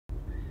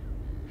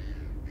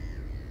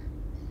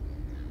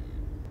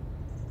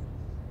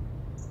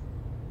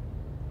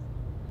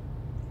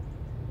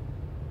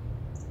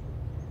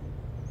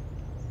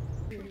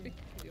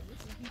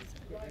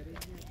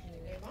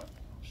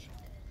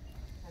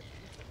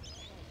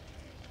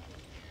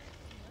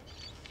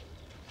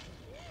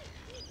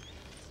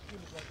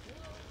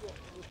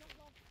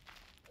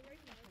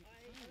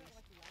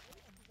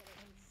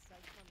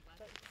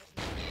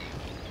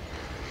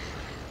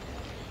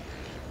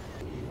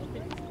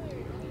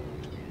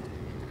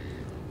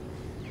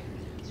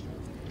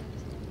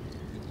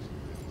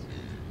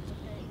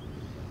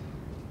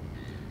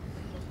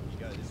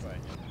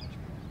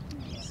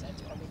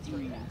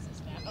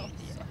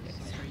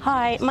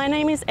Hi, my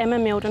name is Emma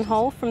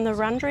Mildenhall from the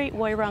Rotary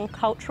Woiwurrung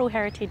Cultural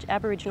Heritage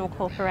Aboriginal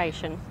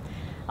Corporation.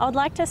 I would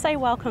like to say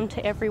welcome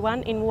to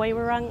everyone in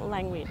Woiwurrung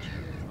language.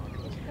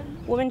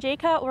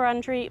 Wominjeka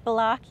Wurundjeri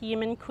Balak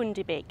Yiman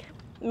Kundibik,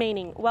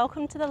 meaning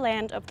welcome to the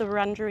land of the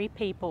Wurundjeri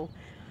people.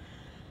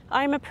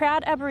 I am a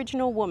proud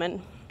Aboriginal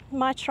woman.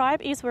 My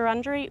tribe is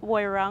Wurundjeri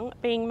Woiwurrung,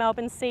 being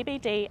Melbourne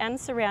CBD and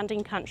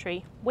surrounding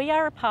country. We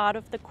are a part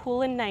of the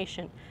Kulin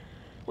Nation,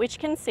 which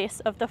consists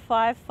of the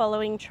 5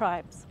 following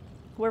tribes: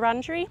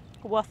 Wurundjeri,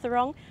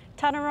 Wathaurong,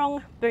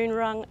 Tanarong,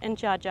 Boonwurrung and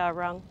Dja Dja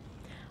Wurrung.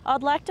 I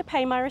would like to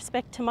pay my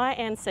respect to my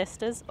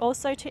ancestors,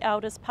 also to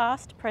elders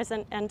past,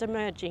 present and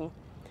emerging.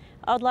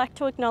 I would like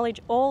to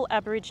acknowledge all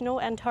Aboriginal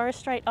and Torres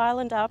Strait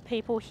Islander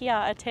people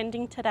here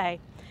attending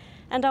today,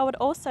 and I would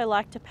also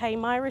like to pay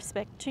my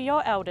respect to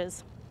your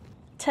elders.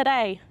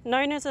 Today,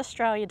 known as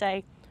Australia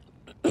Day,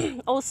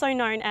 also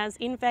known as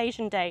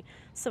Invasion Day,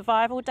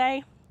 Survival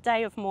Day,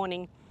 Day of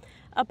Mourning,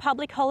 a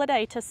public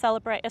holiday to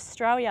celebrate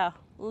Australia,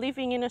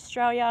 living in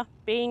Australia,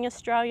 being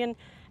Australian,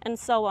 and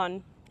so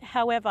on.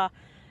 However,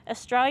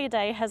 Australia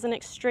Day has an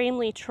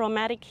extremely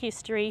traumatic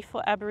history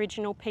for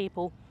Aboriginal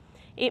people.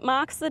 It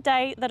marks the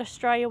day that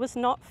Australia was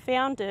not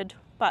founded,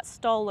 but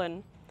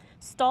stolen.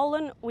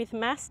 Stolen with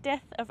mass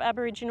death of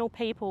Aboriginal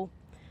people.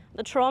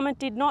 The trauma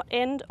did not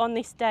end on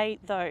this day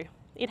though.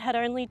 It had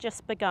only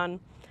just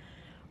begun.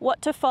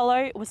 What to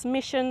follow was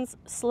missions,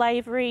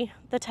 slavery,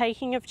 the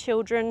taking of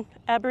children,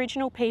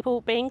 Aboriginal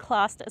people being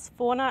classed as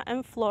fauna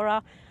and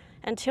flora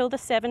until the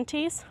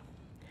 70s.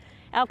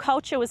 Our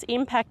culture was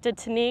impacted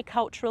to near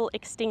cultural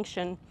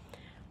extinction.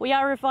 We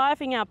are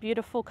reviving our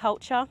beautiful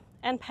culture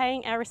and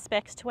paying our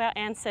respects to our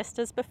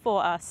ancestors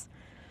before us.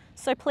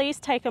 So please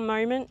take a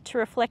moment to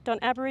reflect on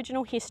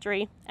Aboriginal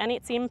history and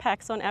its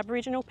impacts on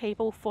Aboriginal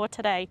people for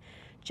today,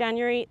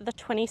 January the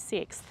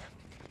 26th.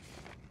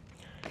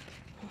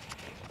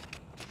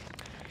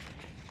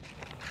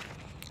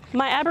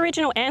 My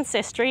Aboriginal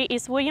ancestry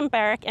is William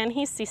Barrack and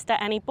his sister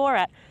Annie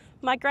Borat.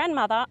 My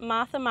grandmother,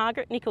 Martha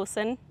Margaret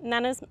Nicholson,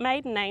 Nana's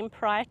maiden name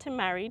prior to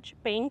marriage,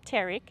 being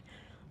Terrick,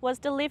 was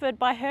delivered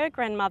by her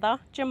grandmother,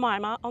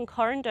 Jemima, on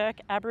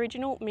Corranderk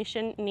Aboriginal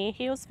Mission near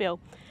Healesville.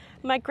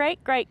 My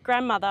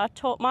great-great-grandmother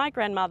taught my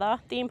grandmother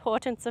the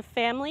importance of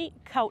family,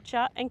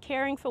 culture and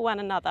caring for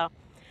one another.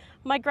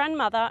 My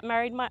grandmother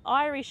married my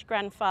Irish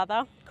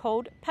grandfather,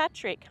 called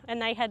Patrick,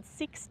 and they had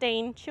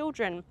 16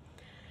 children.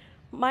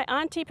 My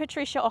auntie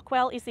Patricia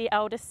Ockwell is the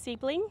eldest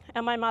sibling,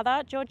 and my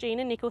mother,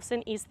 Georgina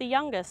Nicholson, is the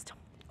youngest,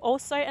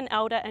 also an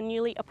elder and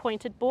newly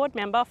appointed board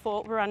member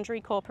for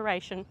Wurundjeri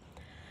Corporation.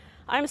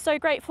 I'm so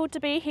grateful to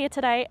be here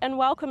today and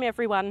welcome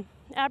everyone.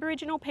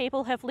 Aboriginal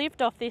people have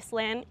lived off this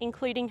land,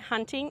 including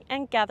hunting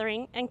and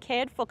gathering and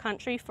cared for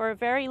country for a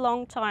very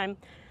long time,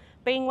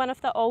 being one of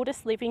the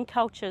oldest living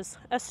cultures,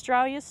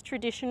 Australia's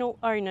traditional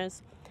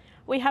owners.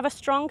 We have a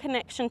strong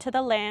connection to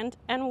the land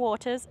and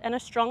waters and a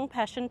strong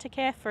passion to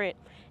care for it,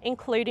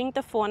 including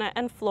the fauna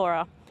and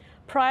flora.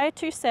 Prior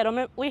to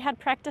settlement, we had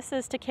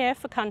practices to care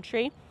for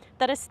country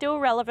that are still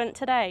relevant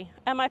today,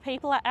 and my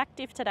people are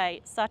active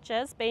today, such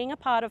as being a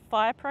part of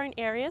fire-prone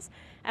areas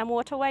and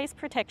waterways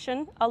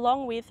protection,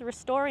 along with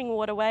restoring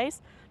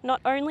waterways,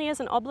 not only as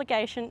an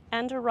obligation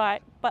and a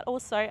right, but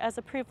also as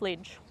a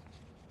privilege.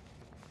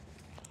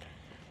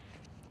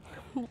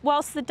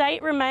 Whilst the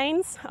date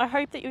remains, I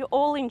hope that you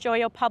all enjoy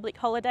your public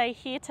holiday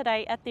here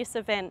today at this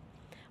event.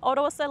 I would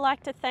also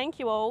like to thank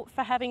you all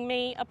for having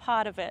me a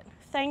part of it.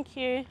 Thank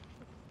you.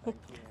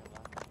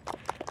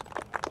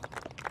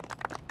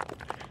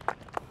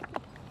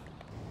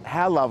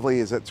 How lovely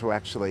is it to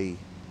actually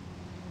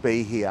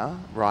be here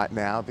right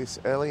now, this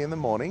early in the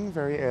morning,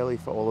 very early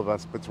for all of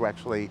us, but to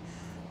actually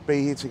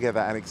be here together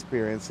and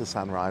experience the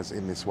sunrise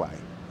in this way.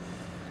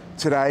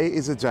 Today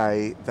is a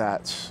day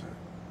that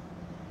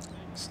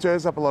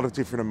stirs up a lot of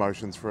different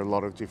emotions for a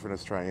lot of different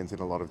Australians in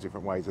a lot of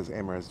different ways, as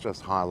Emma has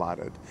just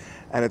highlighted.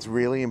 And it's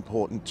really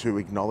important to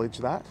acknowledge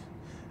that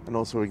and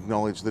also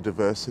acknowledge the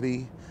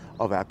diversity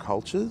of our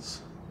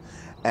cultures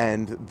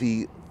and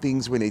the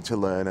things we need to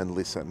learn and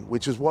listen,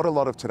 which is what a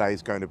lot of today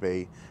is going to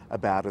be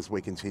about as we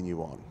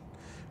continue on,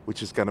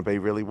 which is going to be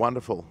really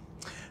wonderful.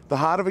 The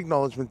heart of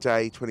Acknowledgement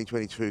Day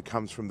 2022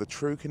 comes from the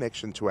true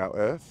connection to our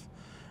earth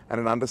and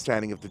an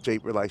understanding of the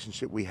deep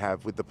relationship we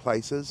have with the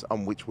places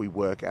on which we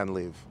work and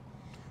live.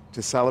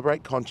 To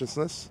celebrate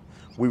consciousness,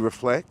 we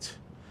reflect,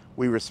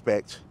 we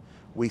respect,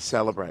 we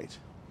celebrate,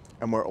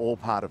 and we're all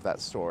part of that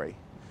story,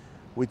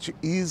 which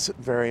is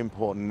very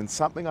important. And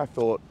something I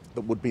thought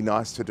that would be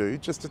nice to do,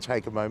 just to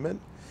take a moment,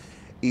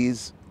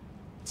 is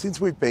since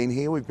we've been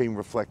here, we've been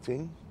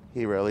reflecting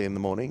here early in the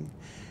morning.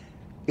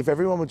 If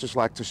everyone would just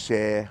like to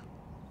share,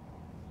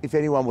 if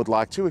anyone would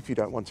like to, if you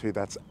don't want to,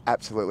 that's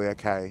absolutely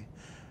okay.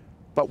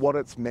 But what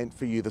it's meant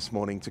for you this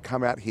morning to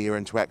come out here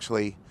and to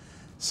actually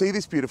see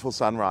this beautiful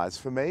sunrise.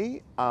 For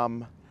me, I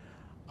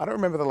don't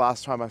remember the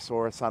last time I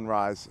saw a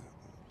sunrise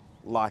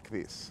like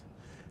this.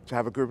 To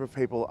have a group of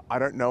people, I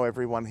don't know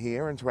everyone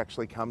here, and to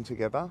actually come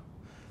together,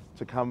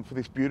 to come for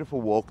this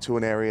beautiful walk to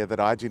an area that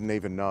I didn't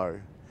even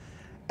know,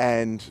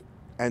 and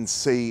and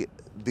see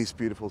this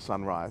beautiful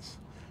sunrise.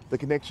 The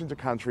connection to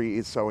country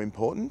is so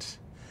important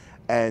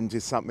and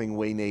is something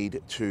we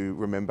need to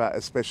remember,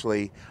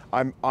 especially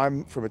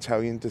I'm from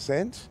Italian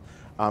descent,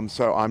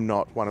 so I'm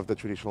not one of the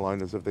traditional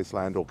owners of this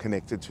land or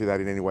connected to that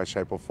in any way,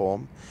 shape or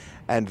form.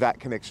 And that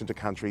connection to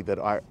country that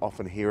I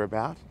often hear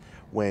about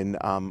when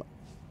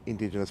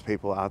Indigenous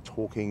people are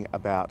talking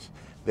about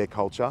their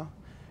culture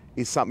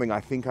is something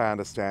I think I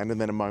understand, and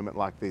then a moment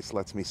like this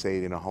lets me see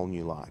it in a whole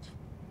new light.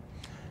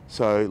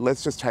 So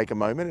let's just take a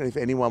moment, and if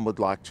anyone would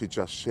like to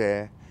just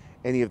share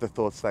any of the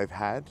thoughts they've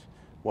had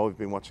while we've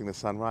been watching the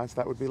sunrise,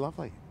 that would be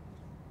lovely.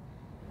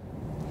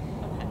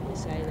 I'm happy to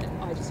say that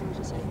I just wanted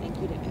to say thank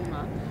you to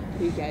Emma,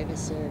 who gave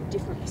us a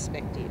different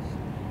perspective.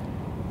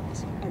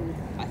 And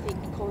I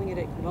think calling it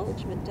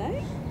Acknowledgement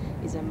Day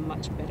is a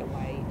much better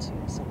way to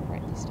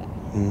celebrate this day.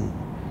 Mm.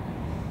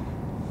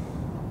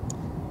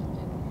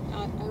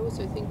 And I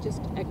also think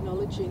just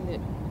acknowledging that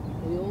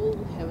we all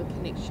have a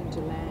connection to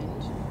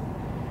land.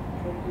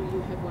 Probably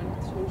you have one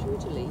through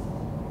Italy.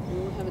 We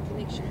all have a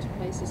connection to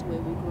places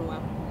where we grew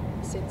up,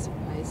 a sense of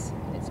place,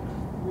 and it's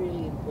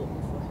really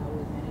important for how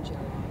we manage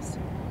our lives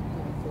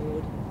going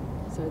forward.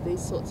 So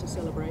these sorts of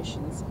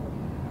celebrations are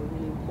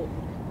really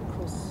important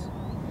across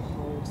the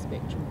whole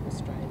spectrum of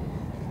Australia.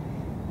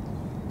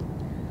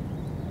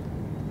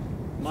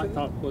 My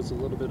thought was a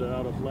little bit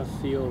out of left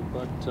field,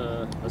 but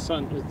it's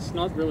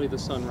not really the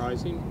sun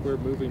rising, we're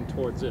moving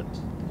towards it.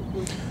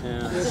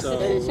 And so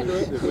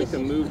if we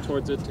can move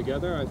towards it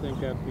together, I think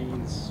that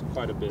means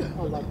quite a bit.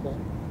 I like that.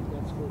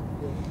 That's good.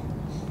 Yeah.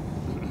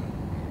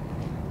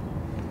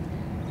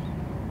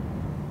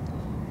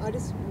 I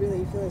just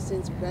really feel a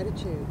sense of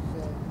gratitude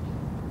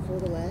for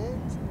the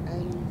land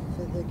and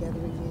for the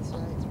gathering here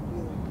today. It's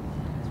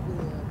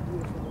really a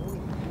beautiful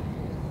morning.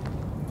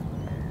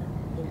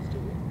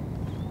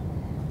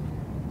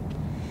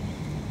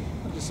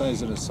 I'll just say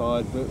as an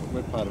aside,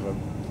 we're part of a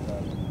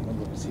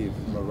number of us here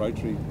from a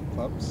Rotary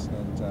clubs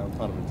and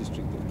part of a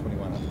district of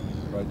 2,100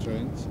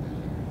 Rotarians.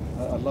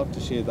 I'd love to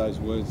share those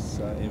words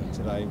even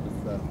today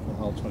with the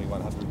whole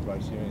 2,100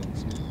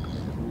 Rotarians.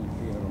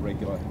 We have a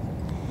regular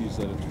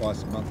newsletter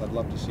twice a month. I'd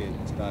love to share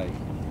it today.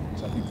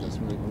 So I think there's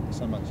really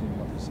so much in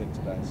what you said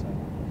today.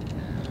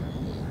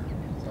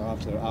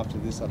 So after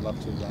this, I'd love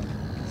to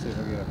see if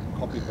I get a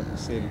copy of what you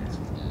said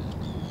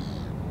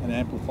and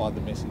amplify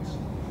the message.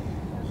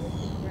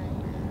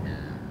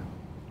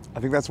 I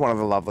think that's one of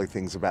the lovely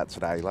things about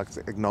today, like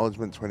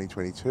Acknowledgement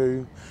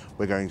 2022.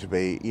 We're going to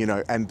be,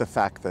 and the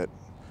fact that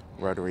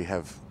Rotary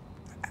have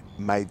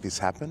made this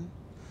happen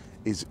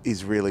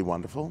is really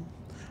wonderful.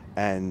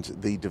 And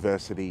the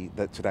diversity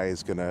that today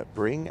is going to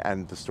bring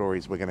and the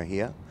stories we're going to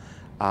hear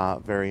are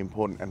very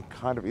important. And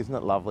isn't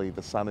it lovely?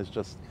 The sun is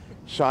just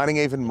shining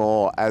even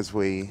more as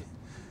we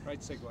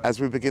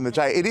begin the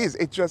day. It is.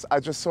 I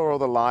just saw all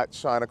the light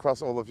shine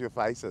across all of your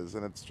faces,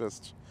 and it's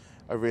just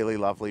a really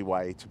lovely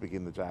way to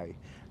begin the day.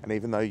 And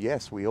even though,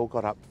 yes, we all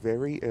got up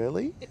very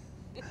early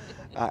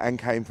and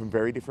came from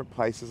very different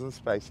places and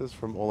spaces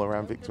from all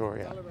around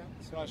Victoria.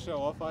 Can I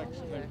show off? I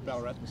actually came from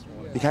Ballarat this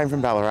morning. You came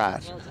from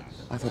Ballarat?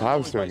 I thought I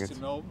was doing it. In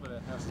Melbourne, but our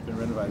house has been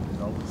renovated in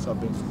Melbourne, so I've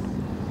been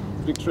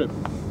big trip.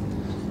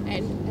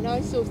 And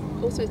I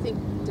also think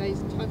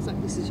times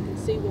like this, as you can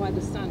see why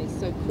the sun is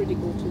so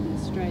critical to the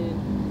Australian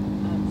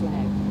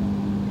flag.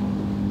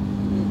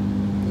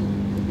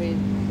 The red,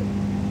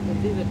 the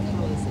vivid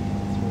colours that come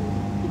through.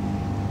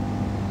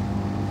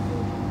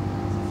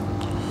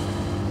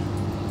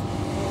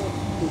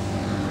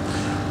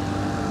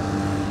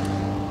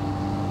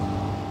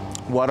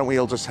 Why don't we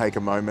all just take a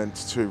moment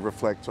to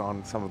reflect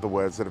on some of the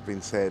words that have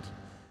been said